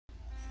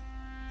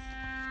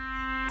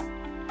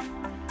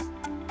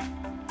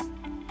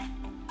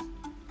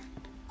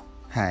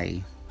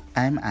Hi,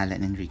 I'm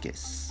Alan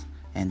Enriquez,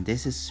 and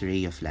this is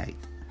Ray of Light.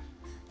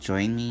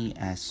 Join me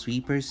as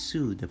we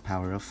pursue the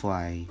power of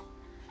why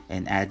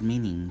and add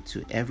meaning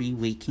to every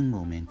waking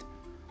moment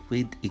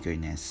with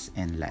eagerness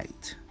and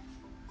light.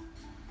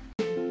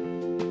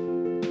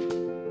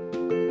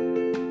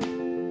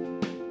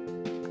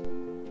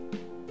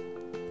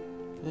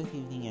 Good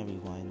evening,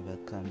 everyone.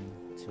 Welcome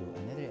to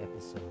another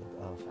episode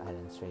of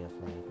Alan's Ray of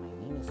Light. My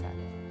name is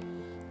Alan,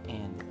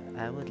 and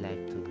I would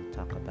like to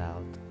talk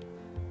about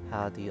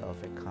how do you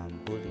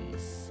overcome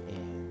bullies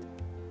and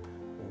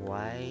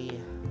why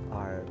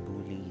are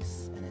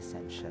bullies an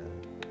essential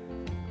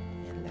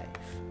in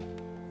life?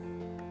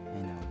 I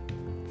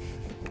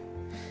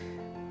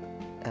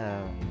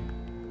know.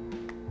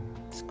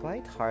 It's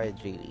quite hard,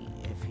 really,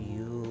 if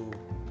you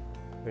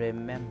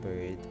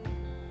remembered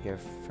your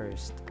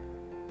first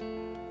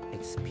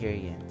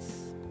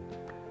experience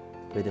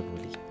with a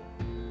bully,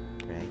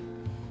 right?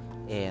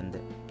 And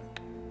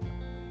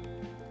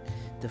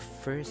the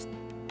first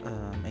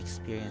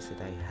experience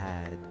that I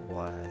had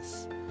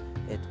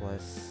it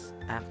was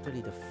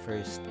actually the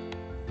first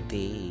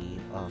day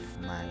of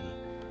my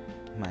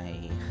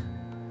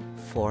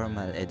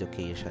formal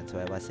education. So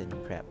I was in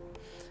prep.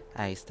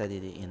 I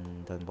studied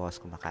in Don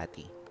Bosco,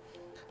 Makati.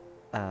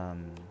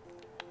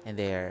 And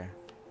there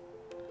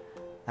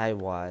I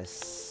was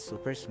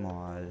super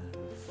small,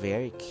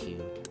 very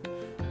cute,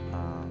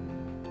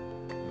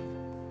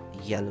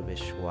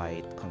 yellowish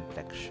white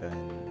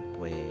complexion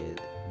with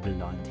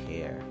blonde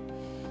hair.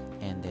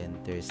 And then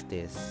there's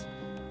this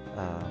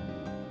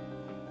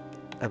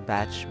a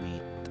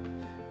batchmate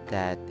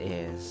that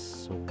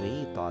is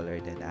way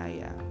taller than I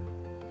am,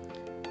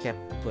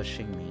 kept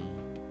pushing me,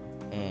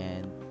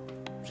 and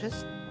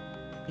just,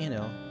 you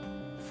know,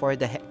 for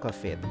the heck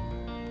of it,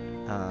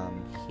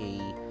 he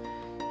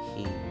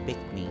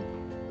picked me,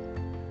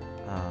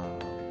 um,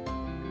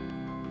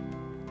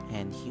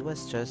 and he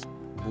was just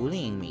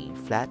bullying me,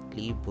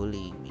 flatly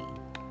bullying me.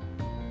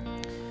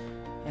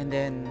 And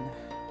then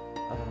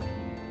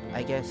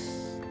I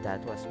guess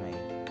that was my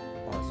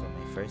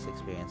first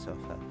experience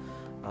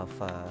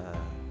of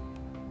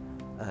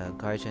a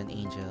guardian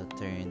angel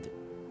turned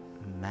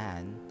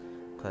man,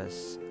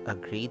 because a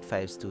grade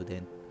 5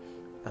 student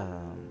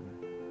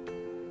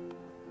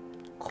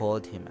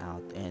called him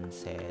out and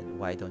said,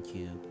 why don't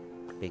you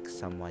pick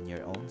someone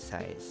your own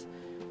size?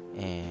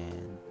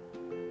 And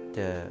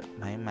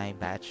my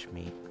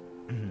batchmate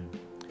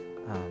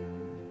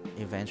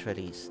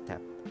eventually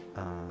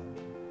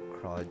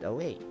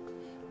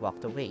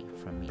walked away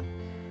from me.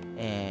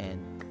 And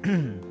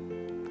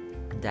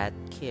that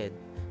kid,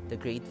 the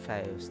grade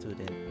 5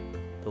 student,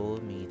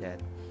 told me that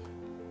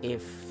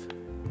if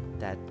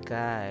that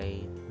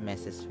guy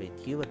messes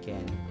with you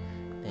again,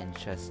 then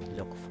just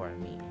look for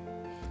me.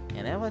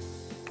 And I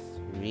was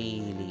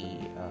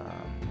really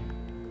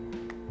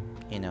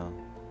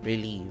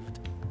relieved.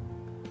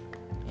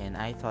 And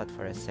I thought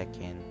for a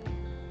second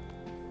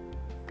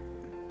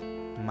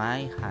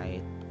my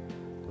height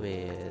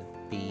will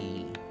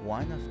be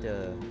one of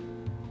the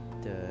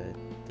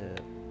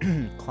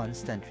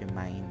constant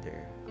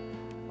reminder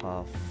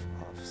of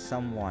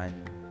someone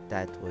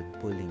that would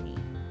bully me.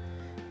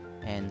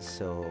 And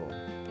so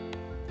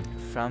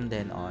from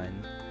then on,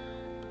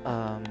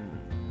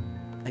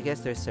 I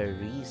guess there's a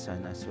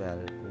reason as well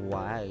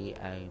why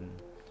I'm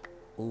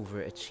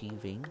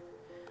overachieving.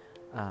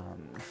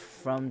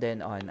 From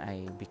then on,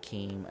 I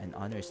became an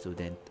honor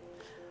student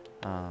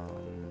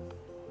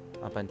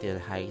up until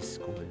high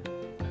school,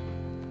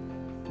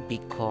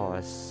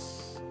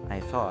 because I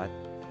thought,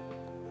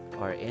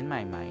 or in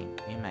my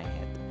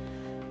head,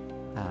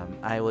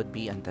 I would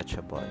be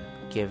untouchable,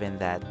 given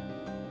that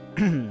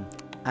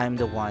I'm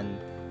the one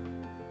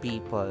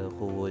people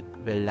who would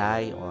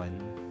rely on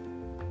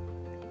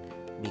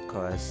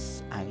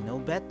because I know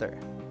better,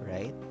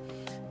 right?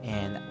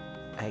 And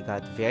I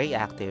got very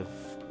active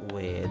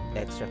with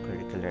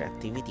extracurricular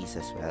activities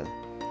as well,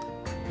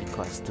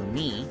 because to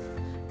me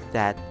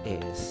that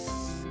is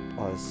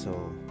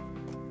also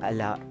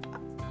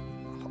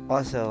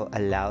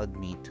allowed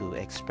me to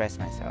express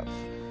myself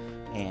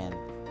and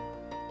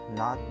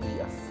not be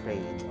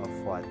afraid of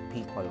what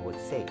people would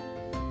say.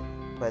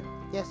 But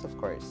yes, of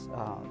course,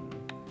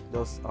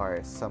 those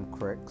are some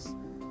quirks,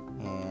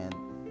 and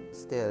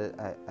still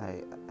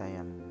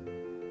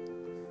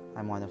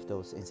I'm one of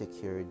those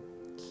insecure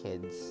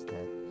kids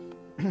that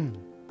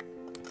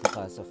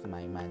because of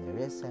my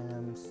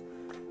mannerisms,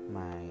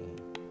 my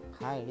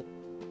height,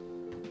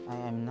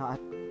 I'm not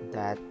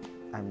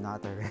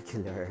a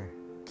regular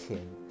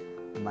kid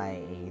my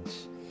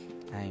age.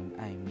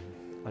 I'm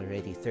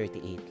already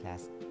 38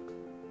 last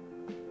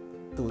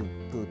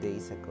two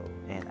days ago,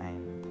 and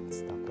I'm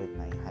stuck with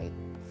my height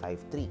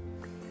 5'3",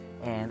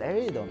 and I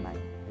really don't mind,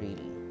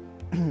 really,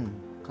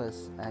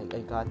 because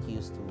I got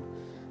used to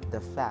the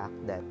fact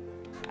that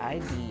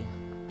I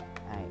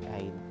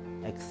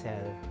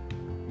excel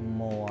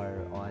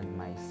more on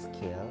my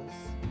skills,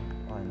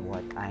 on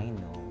what I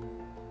know,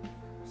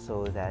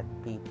 so that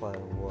people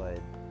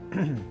would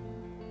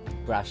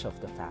brush off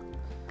the fact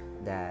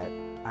that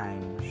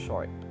I'm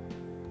short,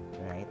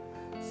 right?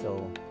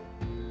 So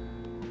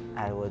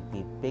I would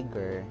be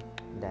bigger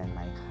than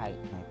my height.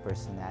 My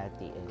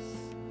personality is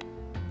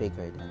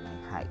bigger than my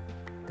height.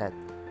 That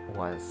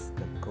was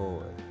the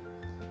goal.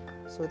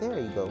 So there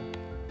you go.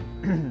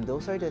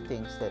 Those are the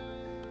things that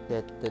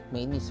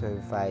made me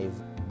survive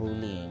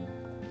bullying.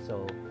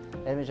 So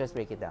let me just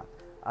break it down.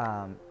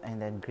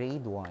 And then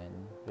grade 1,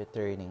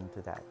 returning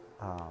to that,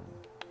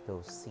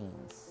 those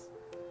scenes.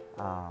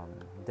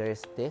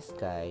 There's this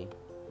guy.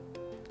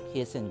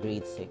 He's in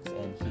grade 6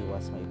 and he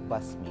was my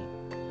busmate.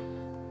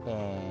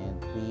 And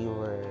we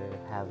were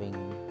having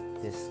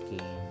this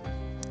game,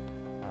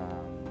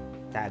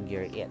 Tag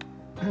Your It.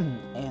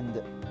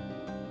 And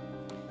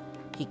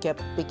he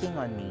kept picking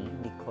on me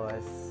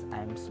because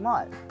I'm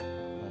small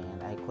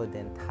and I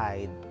couldn't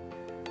hide,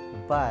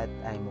 but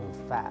I move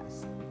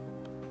fast.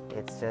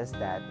 It's just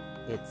that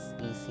it's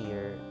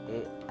easier.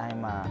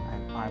 I'm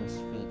an arm's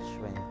reach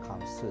when it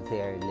comes to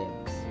their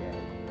limbs.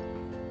 Right?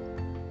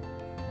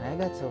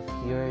 And I got so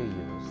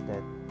furious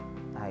that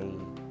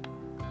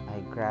I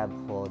grabbed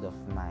hold of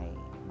my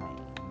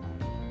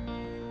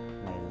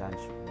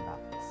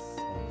lunchbox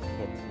and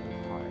hit him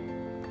hard.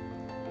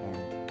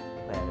 And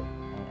well,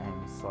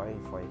 I'm sorry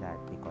for that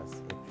because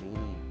it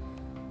really,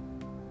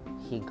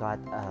 he got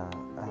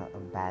a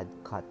bad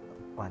cut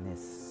on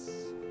his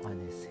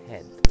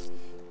head,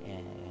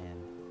 and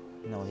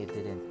no, he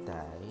didn't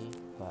die,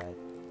 but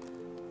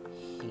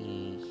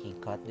he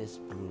got this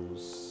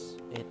bruise.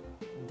 It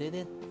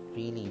didn't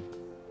really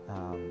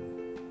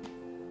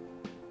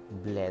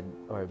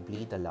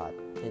bleed a lot.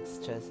 It's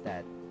just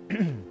that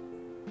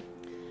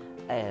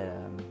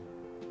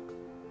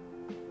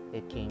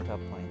it came to a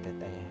point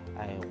that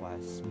I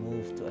was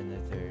moved to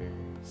another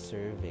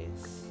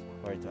service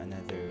or to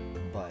another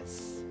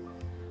bus,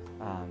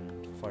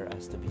 for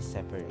us to be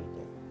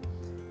separated.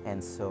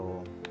 And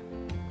so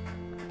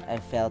I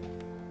felt,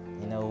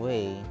 in a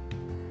way,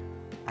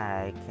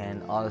 I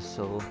can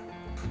also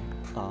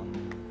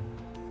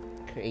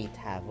create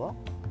havoc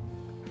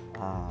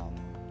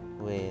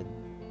with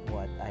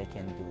what I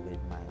can do with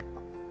my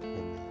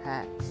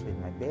hands, with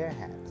my bare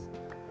hands.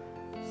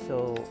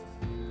 So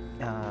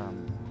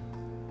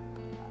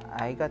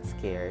I got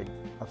scared,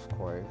 of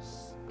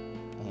course,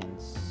 and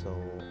so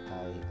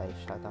I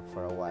shut up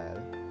for a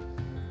while,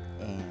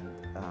 and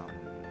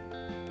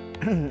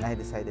I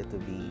decided to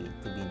be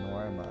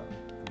normal,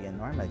 to be a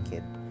normal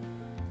kid.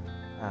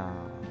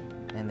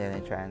 And then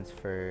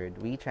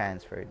we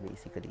transferred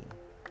basically,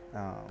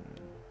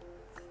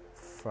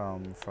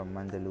 from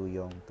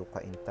Mandaluyong to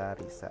Cainta,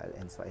 Rizal,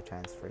 and so I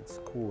transferred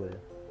school.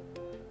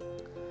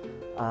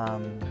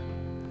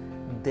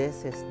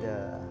 This is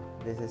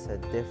a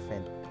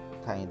different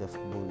kind of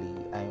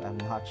bully. I'm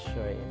not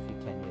sure if you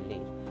can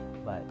relate,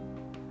 but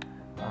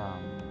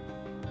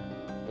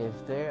if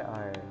there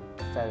are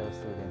fellow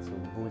students who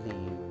bully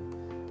you,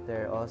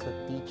 there are also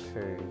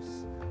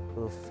teachers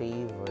who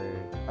favor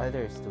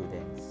other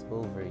students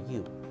over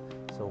you.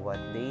 So what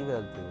they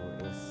will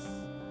do is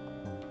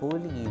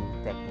bully you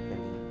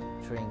technically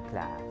during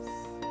class.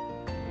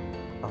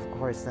 Of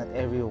course, not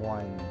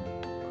everyone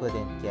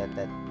couldn't get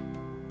that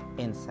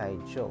inside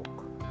joke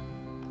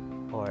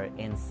or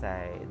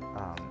inside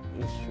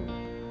issue,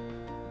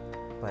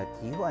 but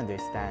you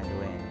understand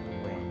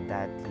when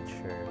that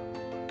teacher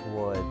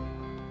would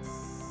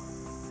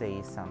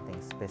say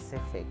something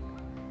specific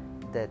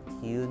that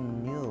you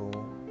knew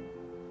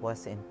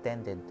was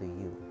intended to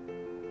you,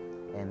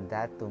 and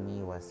that to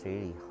me was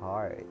really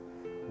hard.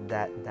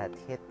 That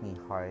hit me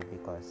hard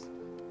because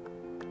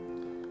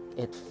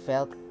it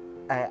felt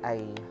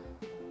I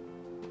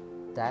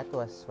that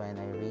was when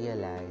I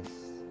realized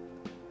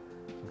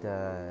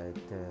the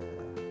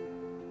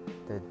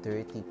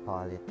dirty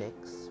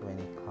politics when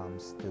it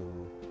comes to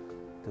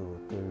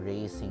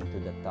racing to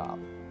the top.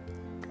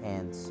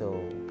 And so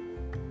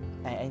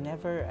I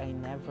never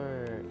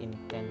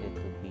intended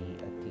to be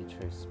a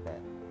teacher's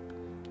pet,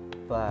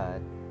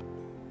 but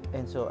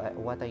and so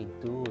what I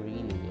do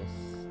really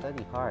is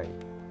study hard,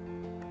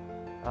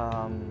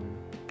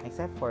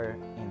 except for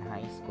in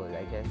high school.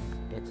 I guess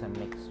it's a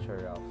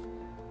mixture of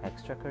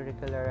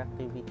extracurricular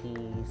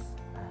activities,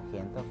 a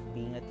hint of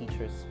being a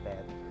teacher's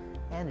pet,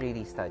 and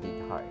really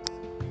studied hard.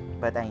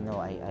 But I know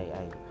I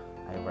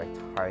worked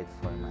hard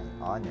for my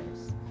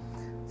honors.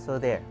 So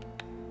there.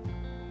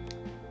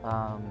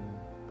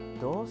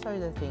 Those are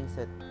the things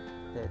that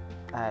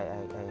I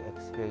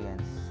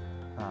experienced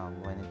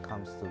when it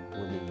comes to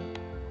bullying.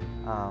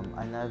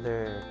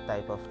 Another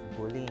type of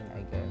bullying,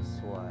 I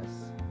guess,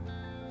 was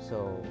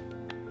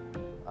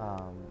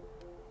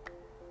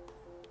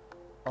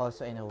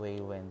also in a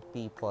way when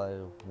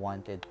people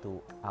wanted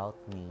to out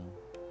me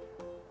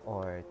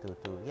or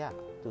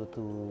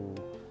to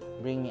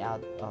bring me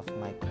out of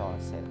my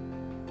closet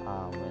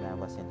when I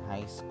was in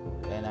high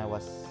school, and I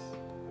was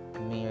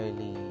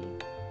merely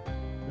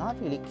not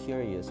really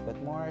curious,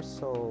 but more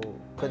so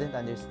couldn't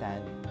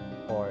understand,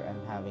 or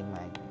I'm having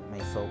my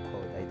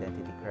so-called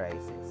identity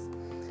crisis,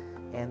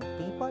 and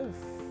people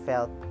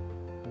felt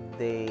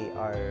they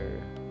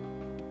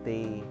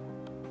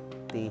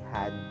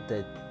had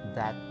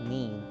that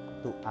need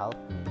out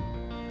me,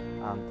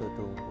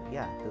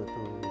 to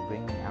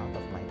bring me out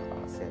of my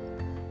closet.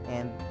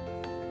 And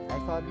I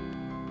thought,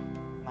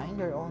 mind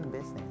your own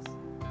business.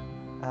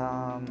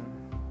 Um,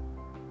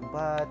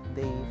 but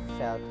they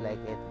felt like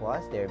it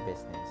was their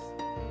business.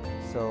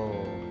 So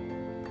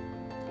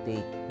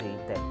they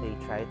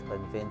tried to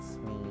convince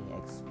me,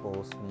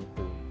 expose me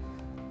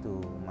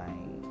to my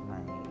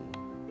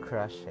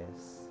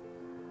crushes,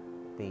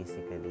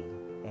 basically,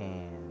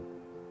 and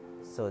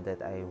so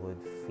that I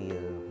would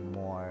feel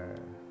more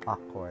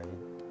awkward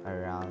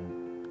around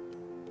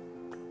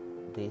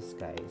these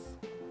guys.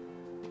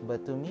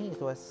 But to me,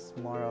 it was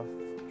more of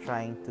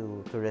trying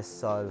to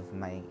resolve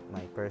my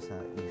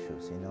personal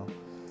issues,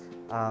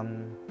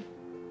 Um,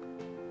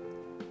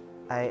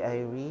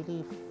 I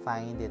really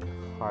find it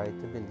hard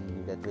to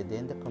believe that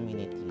within the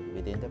community,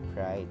 within the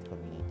Pride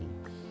community,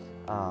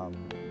 um,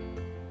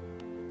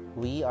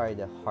 we are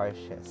the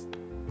harshest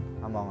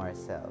among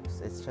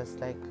ourselves. It's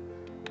just like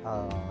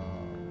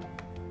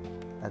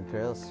a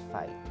girls'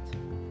 fight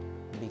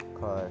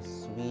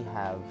because we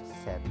have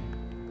set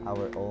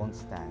our own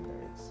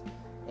standards.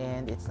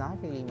 And it's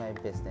not really my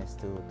business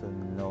to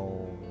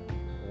know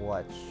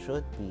what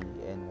should be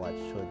and what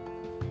should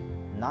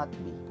not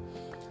be.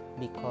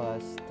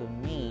 Because to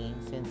me,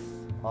 since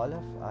all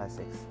of us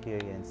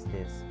experience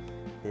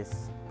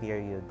this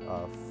period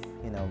of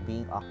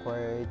being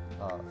awkward,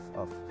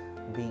 of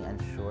being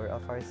unsure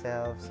of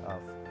ourselves,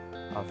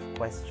 of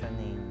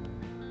questioning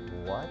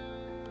what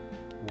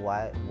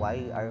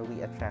why are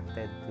we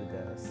attracted to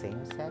the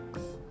same sex,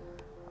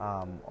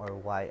 or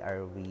why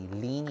are we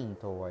leaning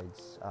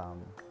towards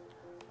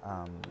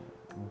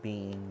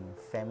being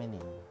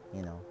feminine,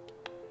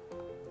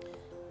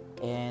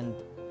 and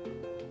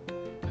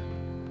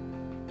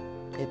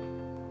it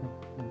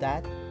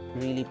that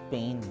really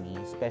pained me,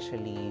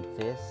 especially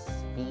these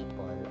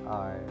people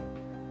are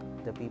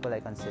the people I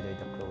consider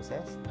the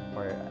closest,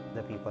 or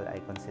the people I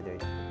consider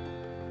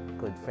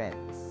good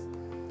friends.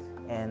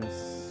 And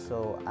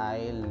so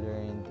I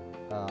learned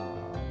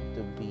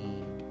to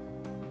be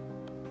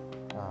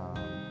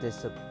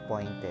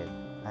disappointed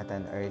at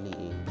an early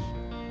age,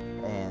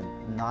 and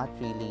not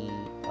really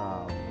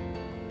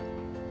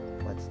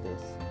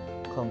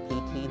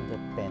completely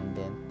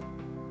dependent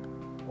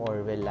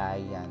or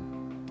relying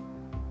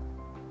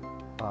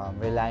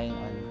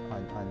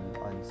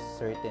on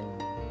certain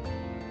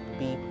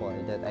people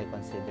that I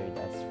considered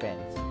as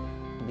friends,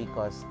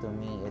 because to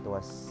me it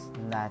was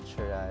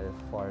natural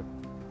for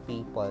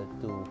people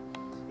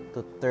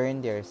to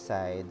turn their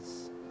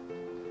sides.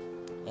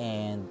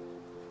 And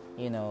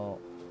so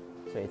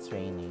it's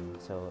raining,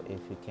 so if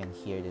you can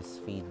hear this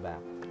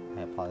feedback,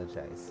 I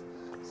apologize.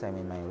 So I'm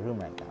in my room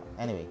right now.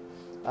 Anyway,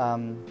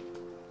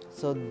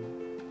 so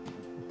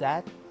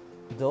that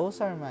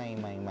those are my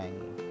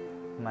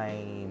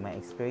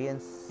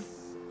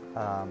experience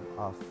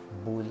of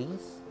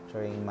bullies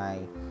during my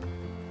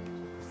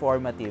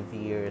formative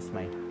years,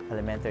 my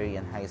elementary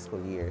and high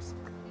school years.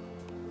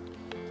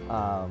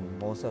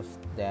 Most of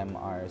them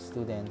are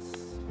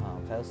students,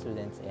 fellow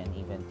students, and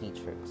even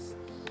teachers.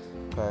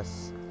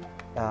 Because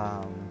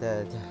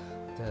the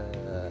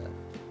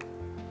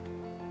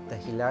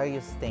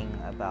hilarious thing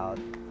about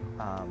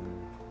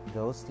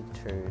those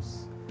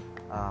teachers,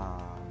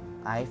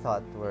 I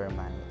thought were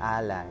my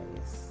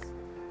allies,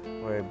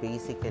 were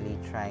basically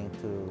trying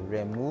to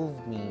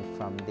remove me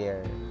from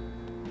their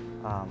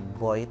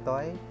boy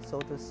toy, so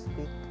to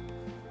speak,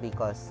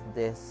 because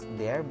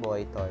their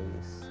boy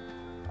toys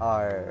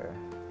are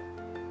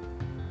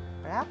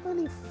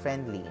actually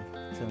friendly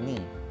to me,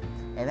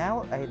 and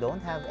I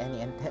don't have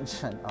any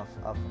intention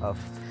of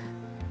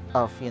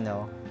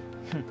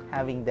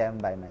having them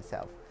by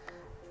myself.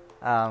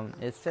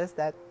 It's just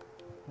that,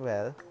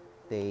 well,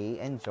 they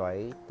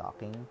enjoy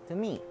talking to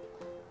me,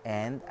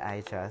 and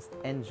I just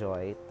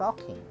enjoy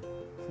talking.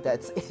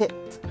 That's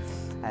it.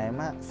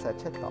 I'm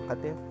such a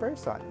talkative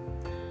person,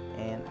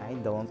 and I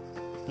don't,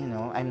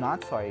 I'm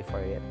not sorry for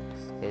it.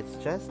 It's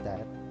just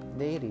that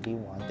they really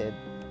wanted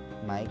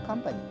my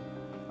company,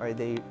 or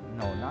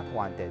not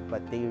wanted,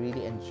 but they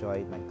really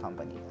enjoyed my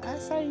company,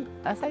 as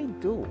I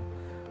do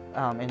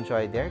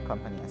enjoy their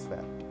company as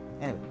well.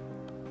 Anyway,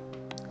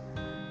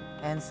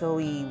 and so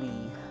we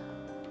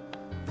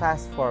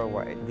fast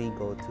forward, we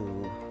go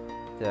to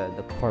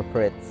the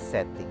corporate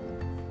setting.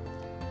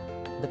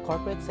 The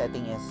corporate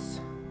setting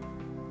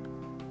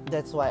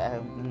that's why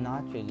I'm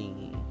not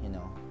really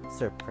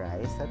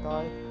surprised at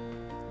all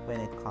when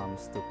it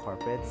comes to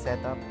corporate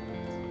setup.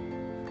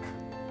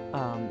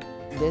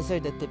 These are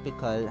the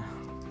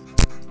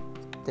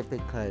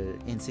typical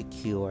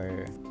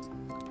insecure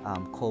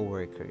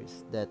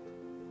co-workers that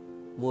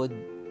would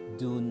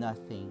do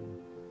nothing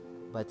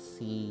but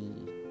see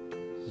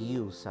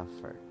you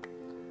suffer.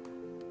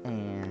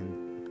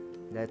 And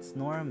that's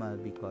normal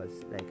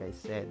because, like I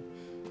said,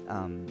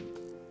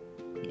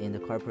 in the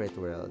corporate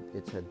world,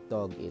 it's a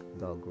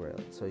dog-eat-dog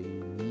world. So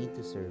you need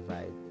to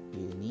survive.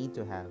 You need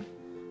to have,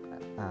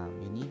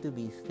 you need to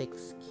be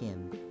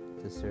thick-skinned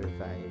to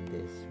survive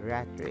this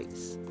rat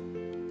race.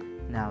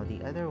 Now,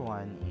 the other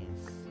one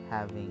is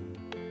having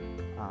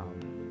um,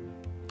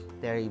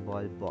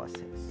 terrible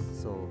bosses.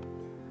 So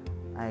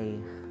I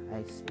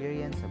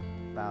experienced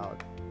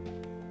about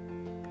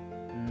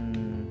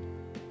mm,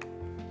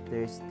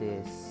 there's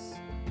this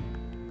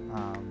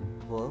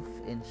wolf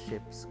in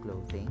sheep's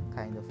clothing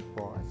kind of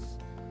boss.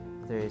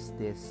 There's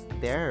this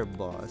terror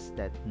boss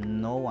that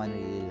no one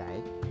really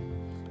liked,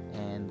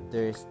 and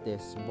there's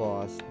this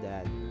boss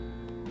that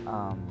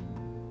um,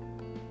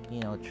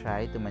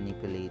 try to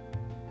manipulate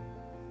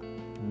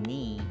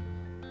me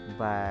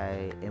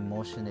by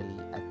emotionally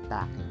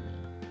attacking me.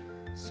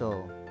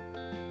 So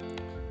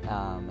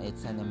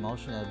it's an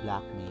emotional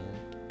blackmail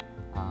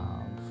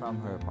from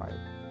her part,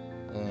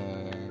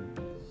 and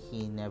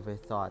he never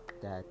thought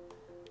that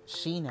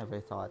she never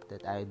thought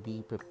that I'd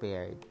be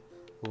prepared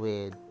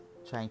with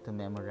trying to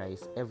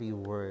memorize every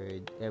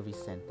word, every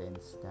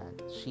sentence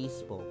that she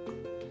spoke.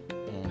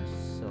 And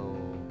so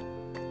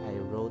I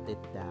wrote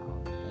it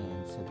down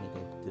and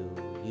submitted to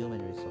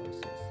human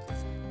resources.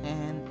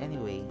 And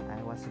anyway,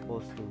 I was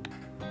supposed to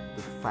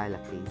file a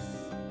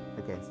case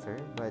against her,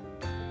 but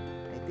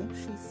I think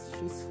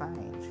she's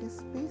fine.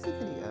 She's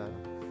basically a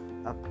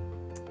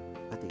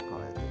what do you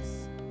call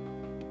this?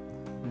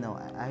 No,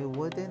 I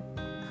wouldn't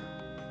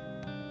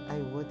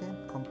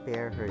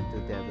compare her to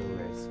Devil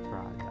Wears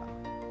Prada,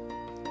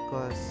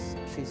 because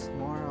she's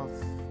more of,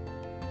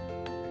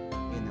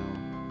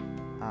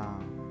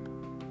 um,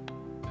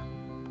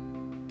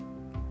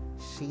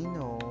 she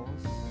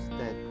knows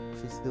that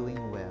she's doing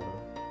well,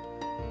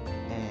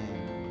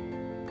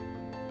 and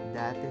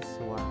that is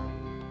why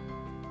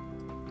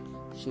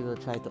she will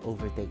try to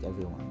overtake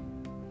everyone.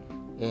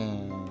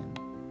 And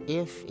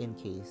if in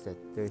case that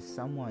there's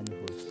someone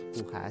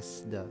who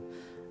has the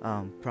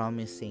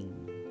promising,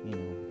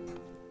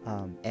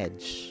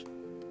 edge,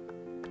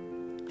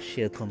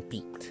 she'll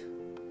compete.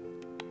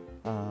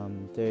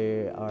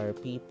 There are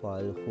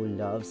people who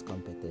loves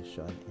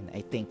competition, and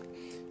I think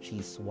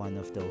she's one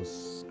of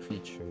those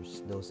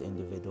creatures, those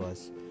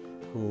individuals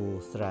who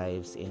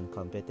thrives in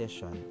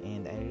competition.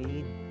 And I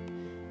really,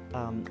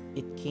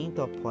 it came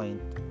to a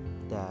point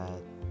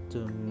that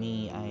to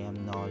me, I am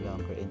no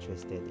longer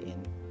interested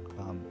in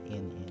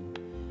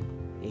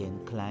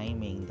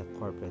climbing the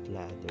corporate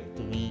ladder.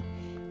 To me,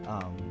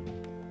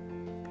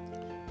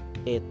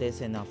 it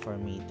is enough for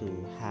me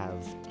to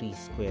have 3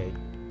 squared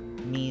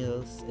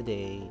meals a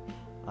day,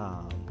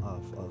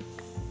 of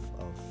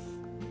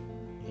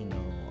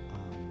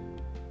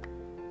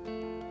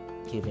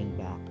giving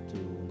back to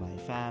my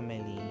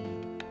family,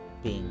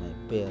 paying my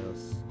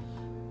bills.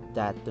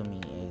 That to me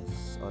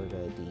is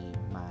already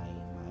my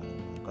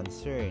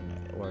concern,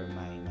 or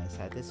my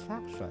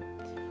satisfaction,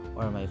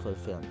 or my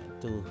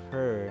fulfillment. To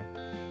her,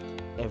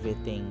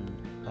 everything,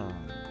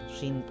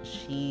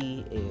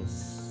 she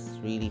is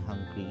really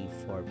hungry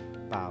for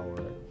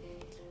power,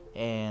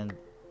 and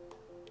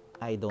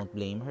I don't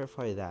blame her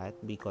for that,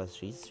 because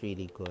she's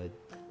really good.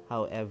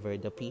 However,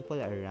 the people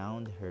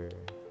around her,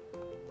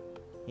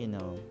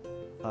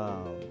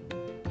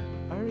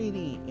 are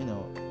really,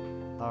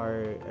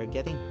 are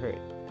getting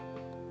hurt.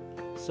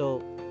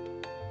 So,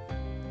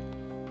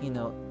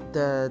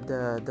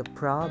 the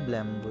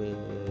problem with,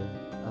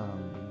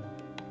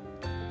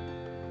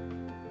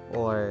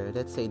 or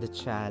let's say the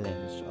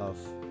challenge of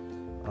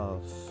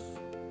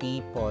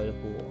people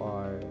who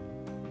are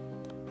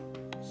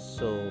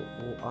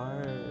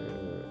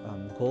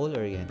goal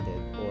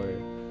oriented, or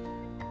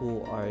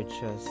who are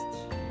just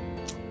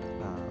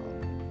what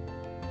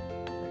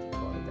do you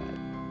call that?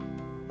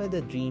 But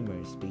the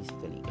dreamers,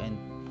 basically. And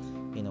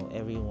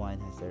everyone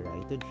has the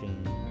right to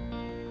dream,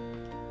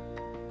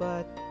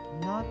 but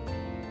not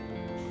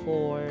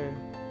for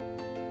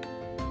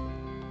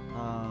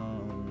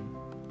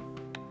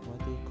what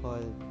do you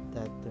call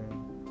that term?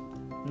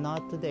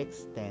 Not to the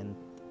extent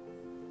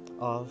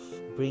of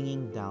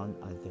bringing down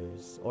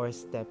others or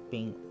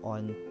stepping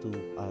onto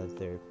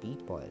other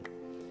people.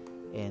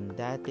 And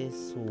that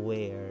is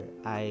where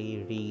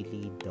I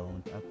really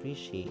don't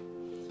appreciate.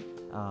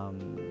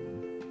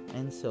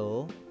 And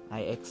so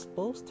I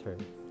exposed her,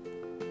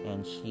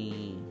 and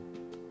she,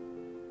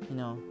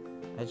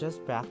 I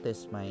just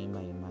practiced my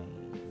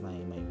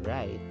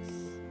rights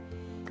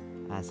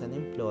as an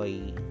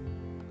employee,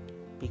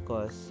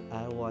 because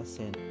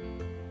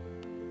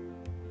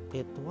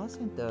it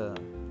wasn't a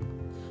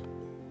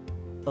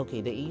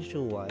okay. The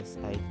issue was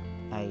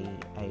I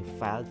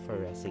filed for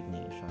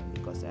resignation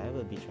because I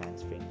will be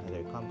transferring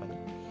other company.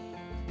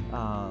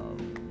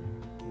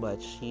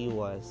 But she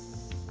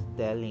was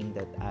telling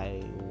that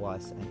I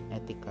was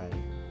unethical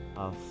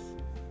of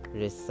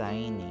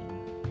resigning,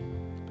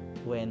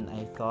 when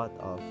I thought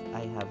of,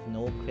 I have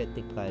no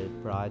critical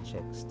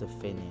projects to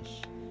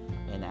finish,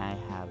 and I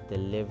have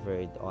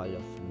delivered all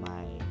of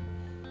my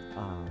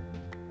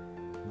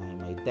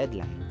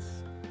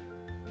deadlines,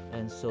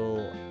 and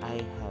so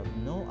I have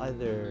no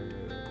other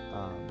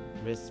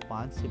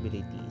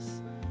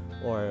responsibilities,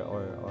 or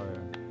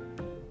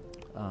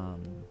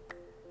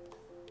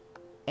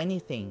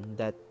anything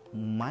that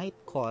might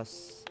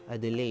cause a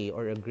delay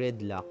or a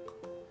gridlock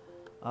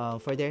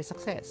for their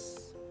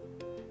success.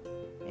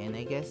 and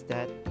I guess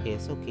that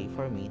is okay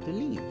for me to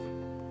leave.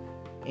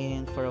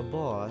 And for a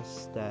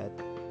boss that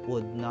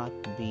would not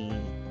be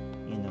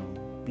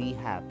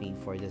happy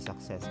for the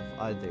success of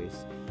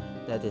others,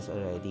 that is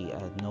already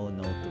a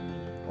no-no to me,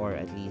 or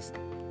at least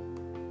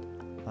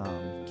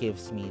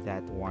gives me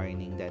that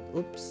warning that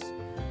oops,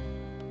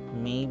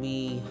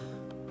 maybe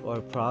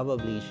or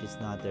probably she's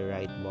not the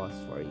right boss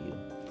for you.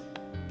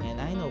 And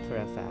I know for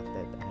a fact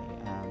that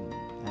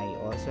I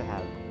also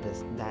have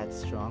that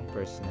strong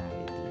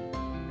personality,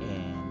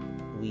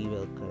 and we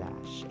will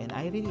clash. And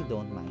I really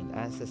don't mind.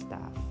 As a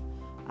staff,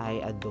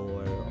 I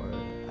adore, or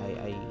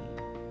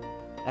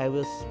I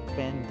will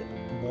spend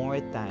more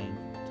time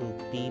to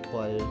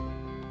people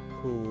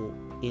who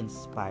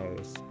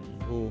inspires me,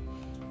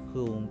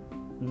 who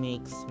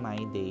makes my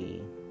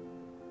day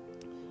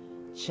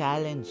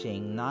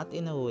challenging, not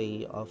in a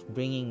way of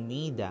bringing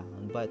me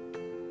down, but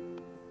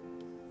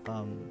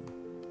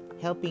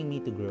helping me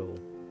to grow,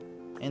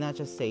 and not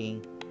just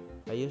saying,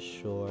 "Are you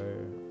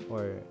sure?"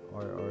 or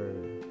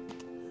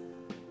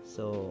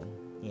so.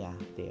 Yeah,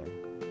 there.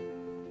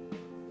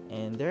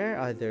 And there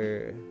are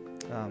other.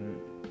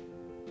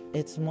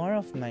 It's more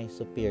of my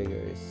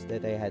superiors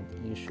that I had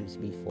issues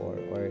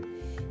before, or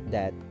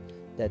that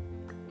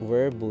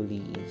were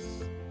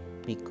bullies,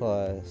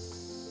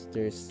 because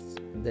there's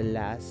the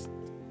last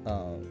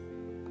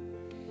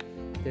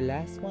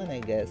one,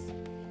 I guess,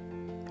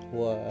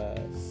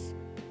 was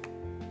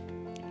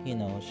she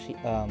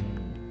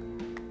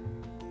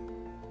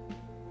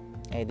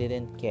I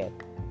didn't get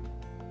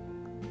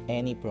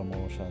any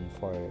promotion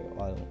for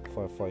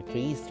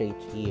 3 straight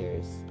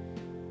years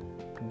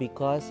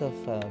because of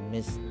a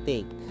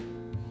mistake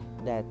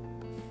that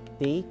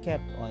they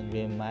kept on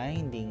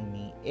reminding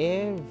me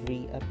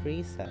every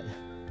appraisal.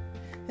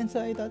 And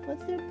so I thought,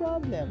 what's their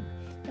problem?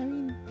 I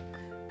mean,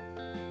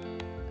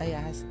 I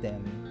asked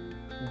them,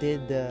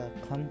 did the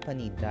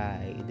company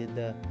die? Did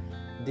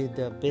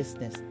the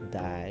business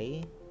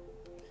die?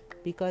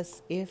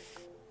 Because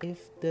if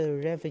the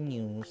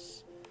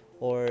revenues,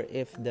 or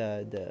if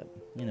the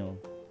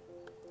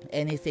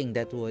anything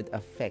that would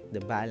affect the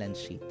balance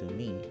sheet to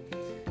me,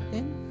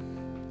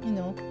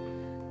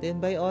 then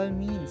by all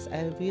means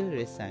I will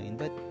resign.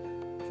 But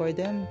for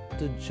them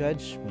to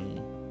judge me,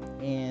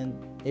 and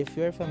if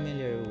you're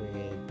familiar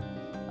with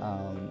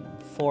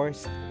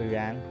forced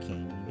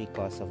ranking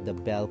because of the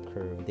bell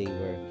curve, they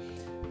were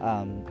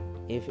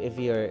if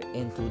you're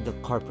into the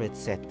corporate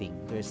setting,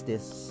 there's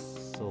this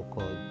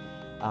so-called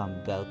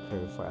bell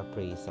curve for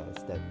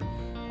appraisals that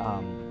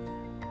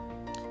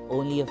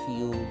only a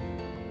few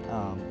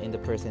in the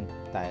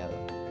percentile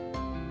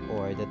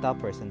or the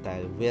top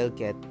percentile will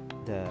get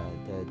the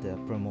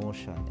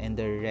promotion, and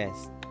the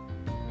rest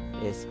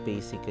is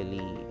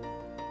basically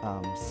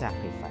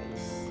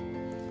sacrifice.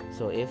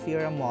 So if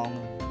you're among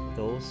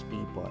those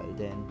people,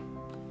 then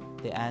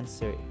the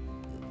answer,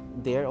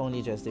 their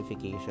only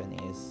justification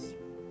is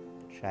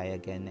try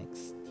again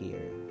next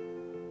year.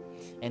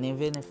 And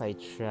even if I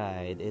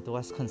tried, it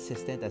was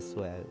consistent as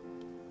well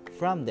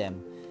from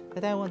them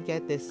that I won't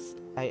get this,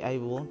 I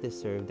won't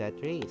deserve that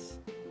raise.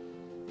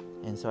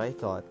 And so I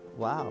thought,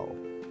 wow,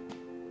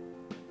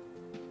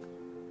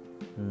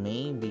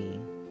 maybe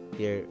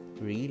they're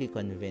really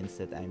convinced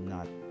that I'm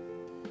not.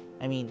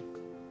 I mean,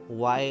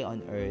 why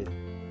on earth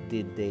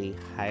did they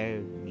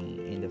hire me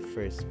in the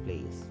first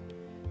place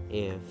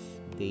if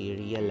they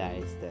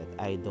realize that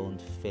I don't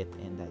fit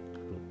in that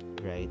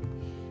group, right?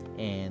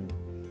 And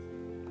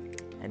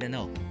I don't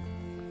know.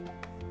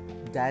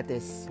 That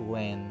is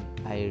when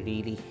I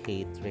really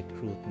hate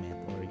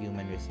recruitment or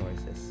human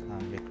resources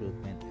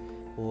recruitment,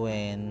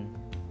 when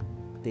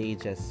they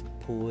just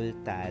pull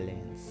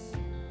talents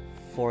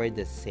for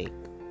the sake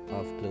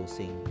of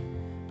closing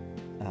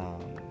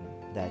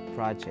that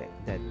project,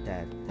 that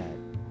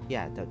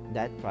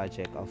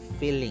project of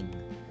filling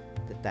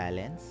the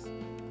talents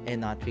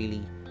and not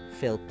really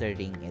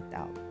filtering it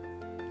out.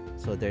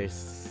 So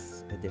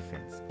there's a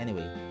difference.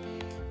 Anyway,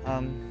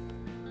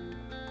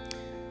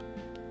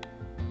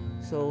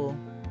 so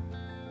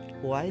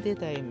why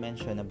did I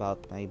mention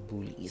about my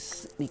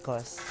bullies?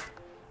 Because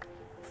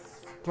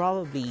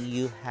probably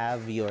you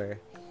have your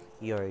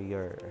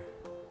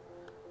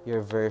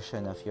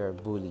version of your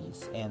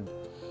bullies, and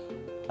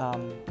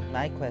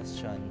my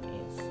question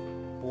is,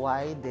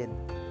 why did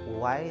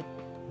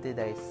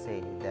I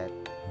say that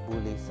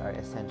bullies are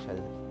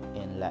essential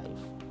in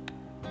life?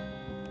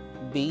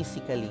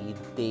 Basically,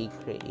 they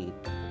create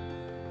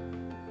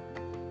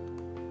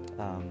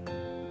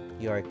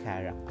your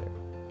character.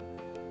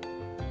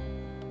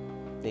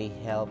 They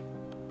help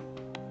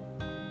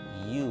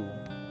you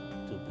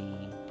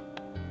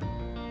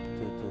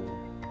to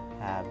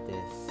have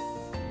this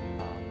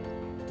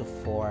to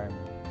form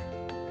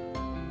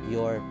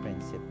your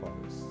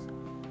principles,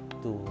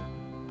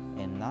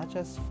 and not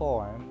just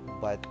form,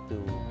 but to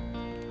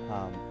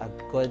a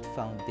good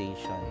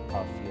foundation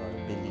of your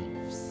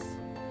beliefs.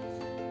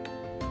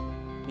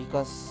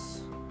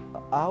 Because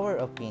our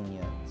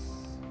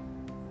opinions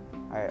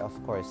are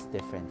of course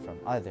different from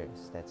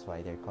others. That's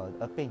why they're called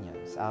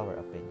opinions, our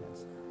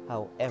opinions.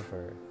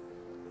 However,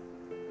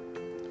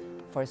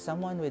 for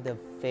someone with a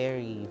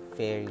very,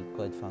 very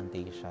good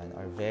foundation,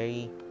 or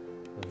very,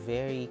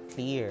 very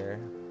clear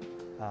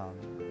um,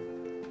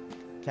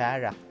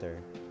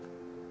 character,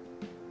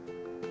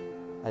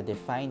 a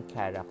defined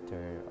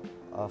character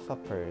of a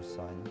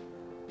person,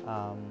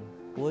 um,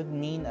 would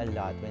mean a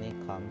lot when it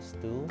comes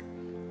to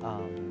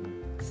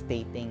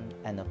stating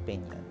an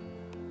opinion,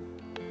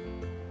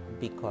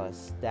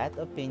 because that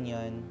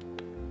opinion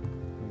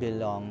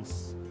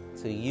belongs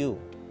to you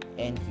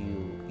and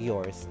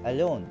yours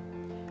alone,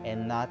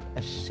 and not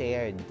a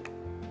shared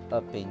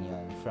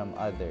opinion from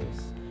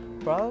others.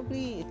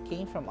 Probably it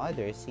came from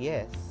others,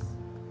 yes,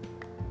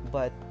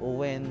 but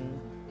when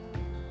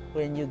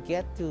you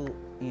get to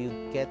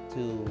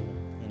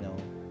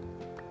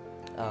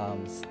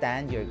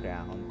stand your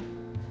ground,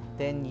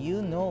 then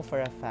you know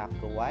for a fact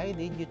why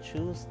did you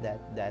choose that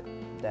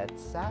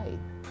side.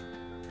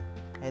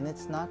 And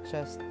it's not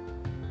just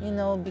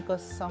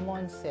because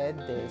someone said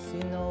this,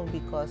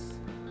 because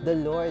the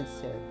Lord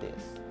said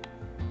this.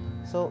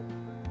 So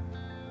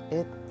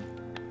it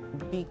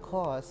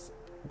because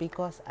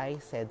I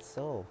said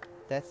so.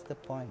 That's the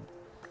point.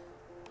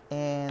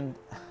 And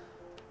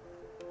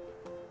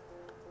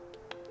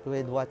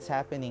with what's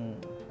happening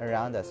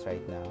around us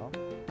right now,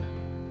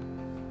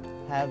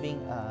 having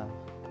a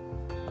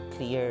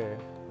clear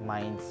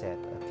mindset,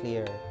 a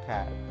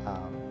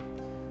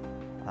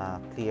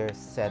clear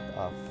set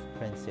of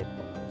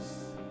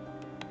principles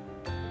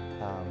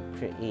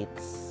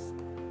creates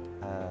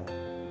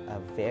a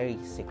very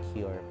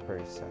secure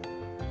person.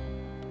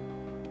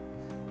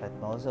 But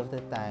most of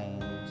the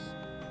times,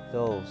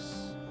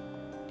 those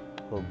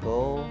who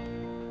go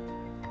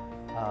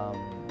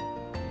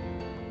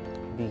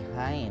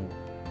behind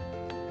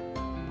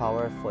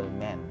powerful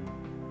men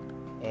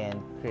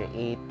and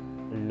create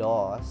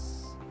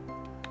laws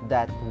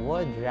that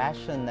would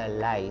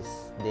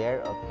rationalize their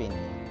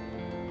opinion,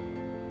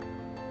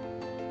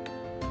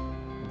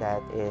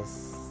 that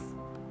is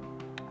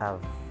a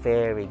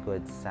very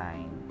good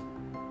sign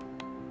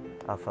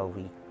of a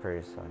weak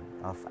person,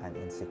 of an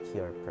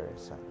insecure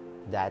person.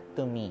 That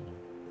to me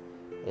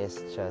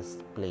is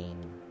just plain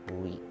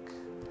weak.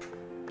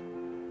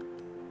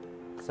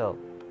 So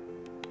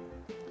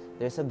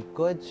there's a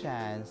good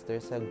chance,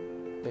 there's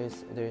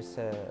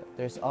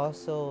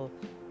also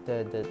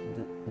the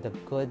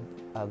good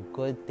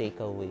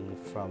takeaway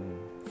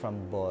from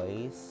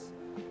boys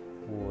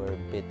who were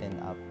beaten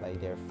up by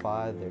their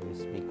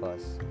fathers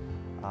because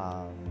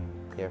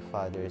their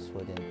fathers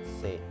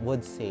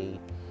would say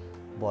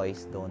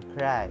boys don't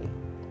cry,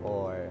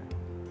 or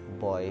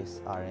boys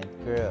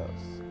aren't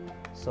girls.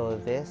 So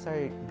these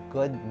are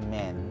good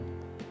men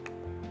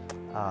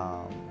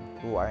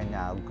who are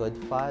now good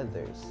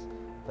fathers.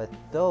 But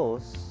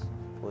those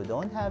who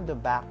don't have the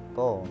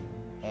backbone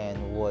and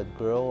would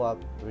grow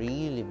up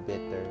really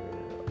bitter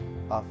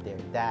of their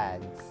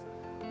dads,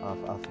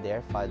 of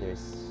their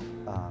fathers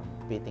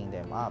beating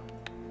them up,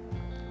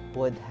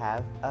 would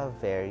have a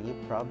very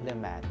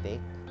problematic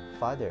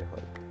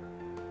fatherhood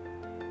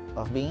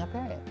of being a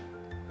parent.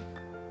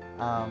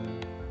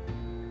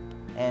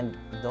 And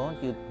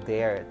don't you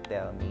dare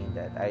tell me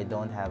that I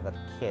don't have a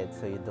kid,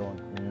 so you don't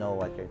know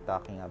what you're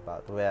talking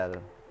about. Well,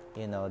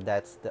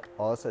 that's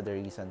also the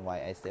reason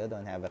why I still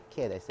don't have a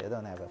kid, I still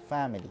don't have a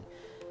family,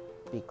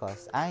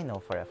 because I know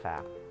for a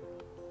fact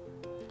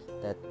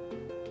that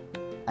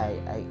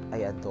I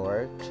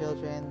adore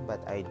children, but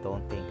I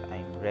don't think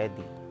I'm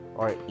ready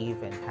or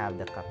even have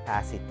the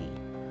capacity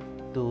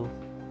to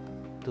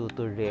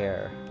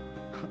rear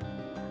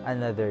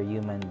another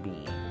human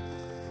being.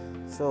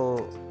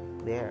 So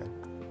there.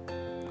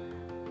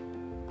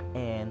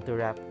 And to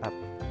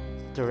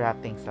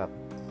wrap things up,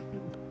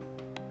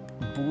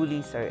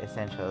 bullies are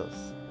essential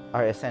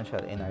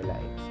in our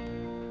lives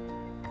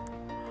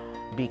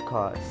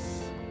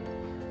because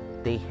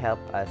they help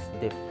us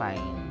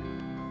define.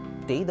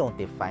 They don't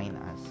define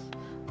us,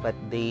 but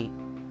they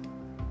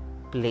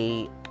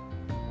play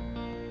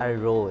a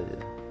role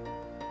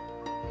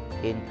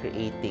in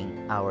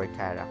creating our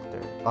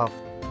character of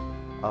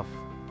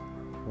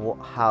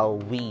how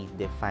we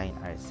define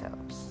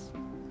ourselves.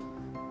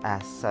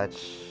 As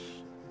such,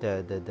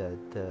 the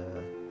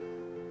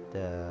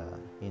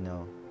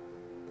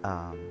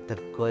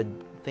good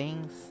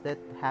things that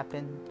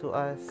happen to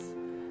us,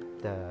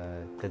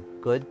 the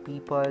good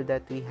people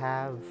that we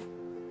have,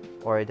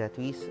 or that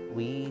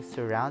we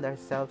surround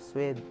ourselves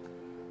with,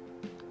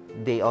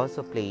 they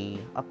also play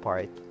a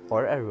part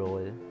or a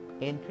role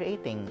in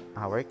creating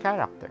our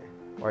character,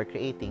 or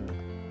creating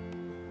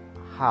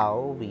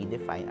how we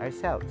define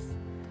ourselves.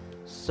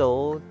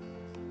 So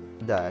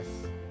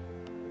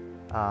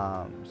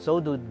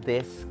do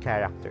these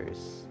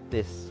characters,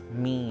 these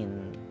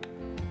mean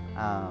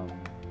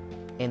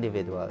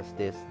individuals,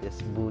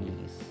 these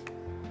bullies,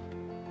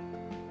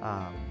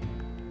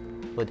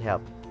 would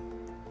help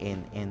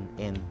in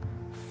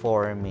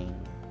forming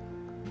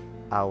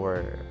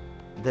our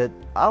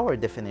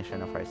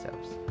definition of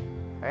ourselves.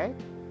 All right.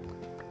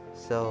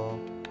 So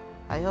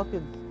I hope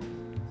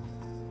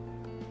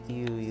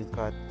you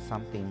got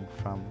something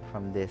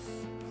from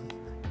this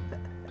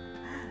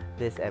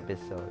this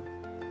episode.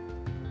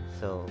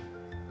 So,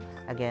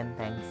 again,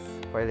 thanks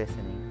for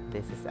listening.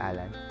 This is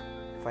Alan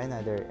for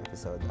another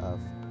episode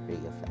of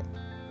Ray of Light.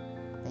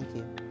 Thank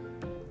you.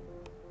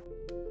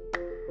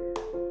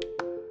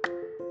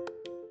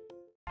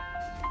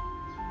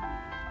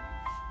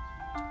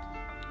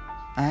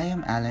 I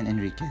am Alan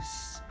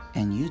Enriquez,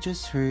 and you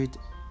just heard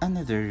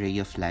another Ray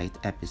of Light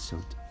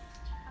episode.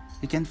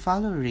 You can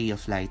follow Ray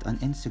of Light on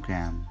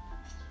Instagram.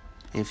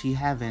 If you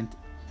haven't,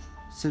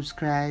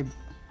 subscribe,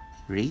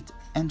 rate,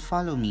 and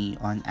follow me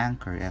on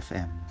Anchor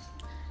FM.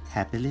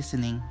 Happy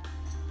listening!